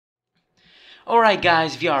Alright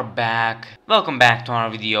guys, we are back. Welcome back to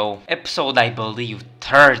our video. Episode I believe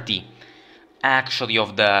 30 actually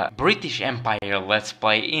of the British Empire Let's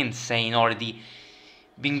Play. Insane, already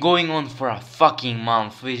been going on for a fucking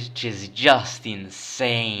month, which is just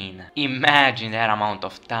insane. Imagine that amount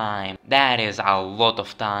of time. That is a lot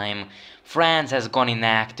of time. France has gone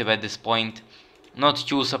inactive at this point. Not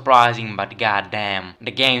too surprising, but goddamn,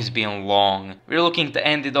 the game's been long. We're looking to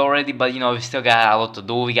end it already, but we still got a lot to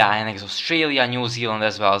do. We gotta annex Australia, New Zealand,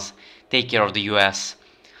 as well as take care of the US.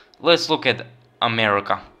 Let's look at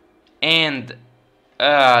America. And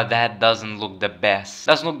that doesn't look the best.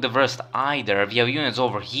 Doesn't look the worst either. We have units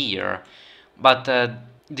over here, but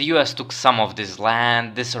the US took some of this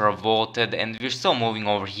land, this revolted, and we're still moving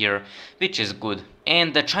over here, which is good.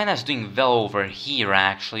 And China's doing well over here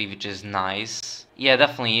actually, which is nice. Yeah,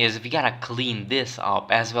 definitely is. We gotta clean this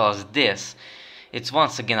up as well as this. It's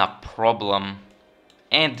once again a problem.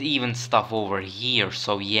 And even stuff over here,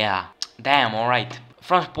 so yeah. Damn, alright.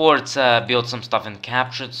 Front ports built some stuff and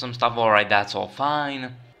captured some stuff, alright, that's all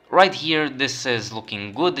fine. Right here, this is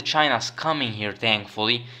looking good. China's coming here,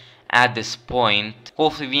 thankfully, at this point.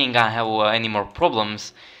 Hopefully we ain't gonna have any more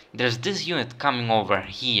problems. There's this unit coming over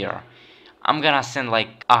here. I'm gonna send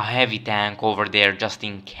like a heavy tank over there just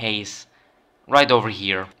in case. Right over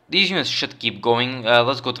here. These units should keep going.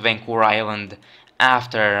 Let's go to Vancouver Island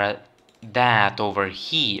after that over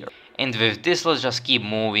here. And with this, let's just keep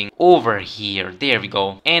moving over here. There we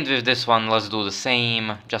go. And with this one, let's do the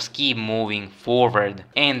same. Just keep moving forward.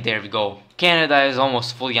 And there we go. Canada is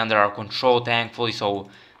almost fully under our control, thankfully, so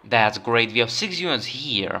that's great. We have 6 units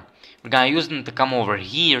here. We're gonna use them to come over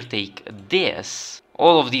here, take this.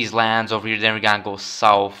 All of these lands over here, then we're gonna go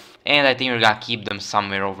south. And I think we're gonna keep them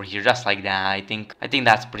somewhere over here, just like that, I think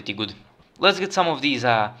that's pretty good. Let's get some of these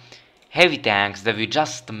heavy tanks that we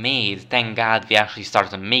just made. Thank God we actually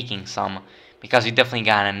started making some, because we definitely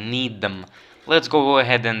gonna need them. Let's go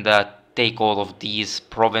ahead and take all of these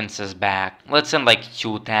provinces back. Let's send like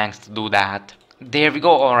 2 tanks to do that. There we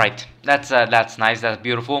go. Alright, that's nice, that's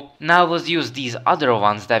beautiful. Now let's use these other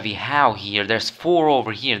ones that we have here. There's 4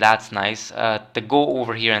 over here, that's nice. To go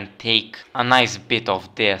over here and take a nice bit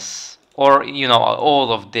of this. Or,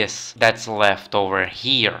 all of this that's left over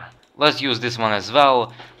here. Let's use this one as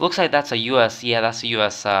well. Looks like that's a US, yeah, that's a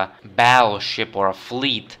US battleship or a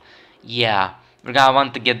fleet. Yeah, we're gonna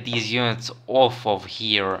want to get these units off of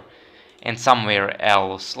here and somewhere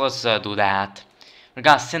else. Let's do that. We're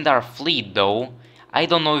gonna send our fleet though. I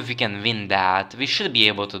don't know if we can win that. We should be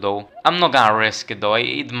able to though. I'm not gonna risk it though.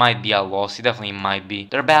 It might be a loss. It definitely might be.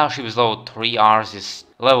 Their battleship is level 3. Ours is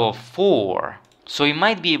level 4. So we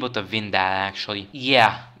might be able to win that actually.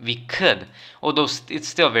 Yeah, we could. Although it's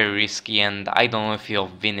still very risky and I don't know if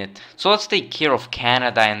we'll win it. So let's take care of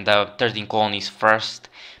Canada and the 13 colonies first,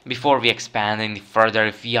 before we expand any further,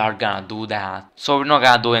 if we are gonna do that. So we're not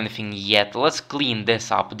gonna do anything yet. Let's clean this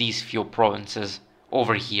up, these few provinces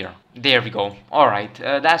over here. There we go. Alright,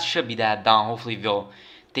 that should be that done. Hopefully we'll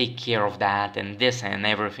take care of that and this and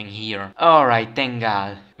everything here. Alright, thank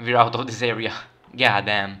God we're out of this area. God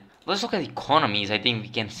damn. Let's look at economies. I think we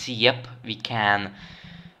can see, yep, we can.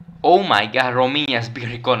 Oh my God, Romania has bigger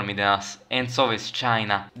economy than us, and so is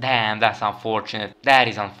China. Damn, that's unfortunate. That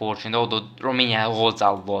is unfortunate, although Romania holds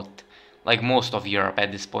a lot, like most of Europe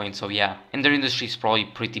at this point, so yeah. And their industry is probably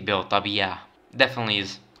pretty built up, yeah, definitely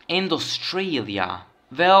is. And Australia,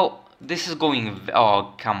 well, this is going,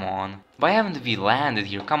 oh, come on. Why haven't we landed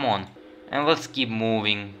here? Come on. And let's keep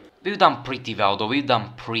moving. We've done pretty well though, we've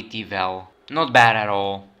done pretty well. Not bad at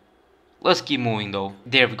all. Let's keep moving though.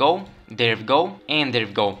 There we go, there we go, and there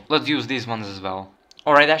we go. Let's use these ones as well.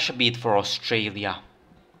 Alright, that should be it for Australia.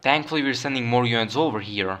 Thankfully we're sending more units over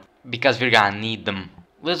here, because we're gonna need them.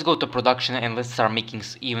 Let's go to production and let's start making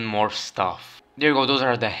even more stuff. There we go, those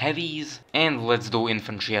are the heavies, and let's do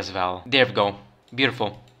infantry as well. There we go,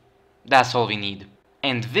 beautiful. That's all we need.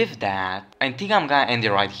 And with that, I think I'm gonna end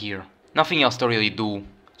it right here. Nothing else to really do.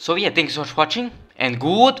 So yeah, thanks so much for watching, and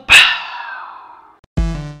goodbye!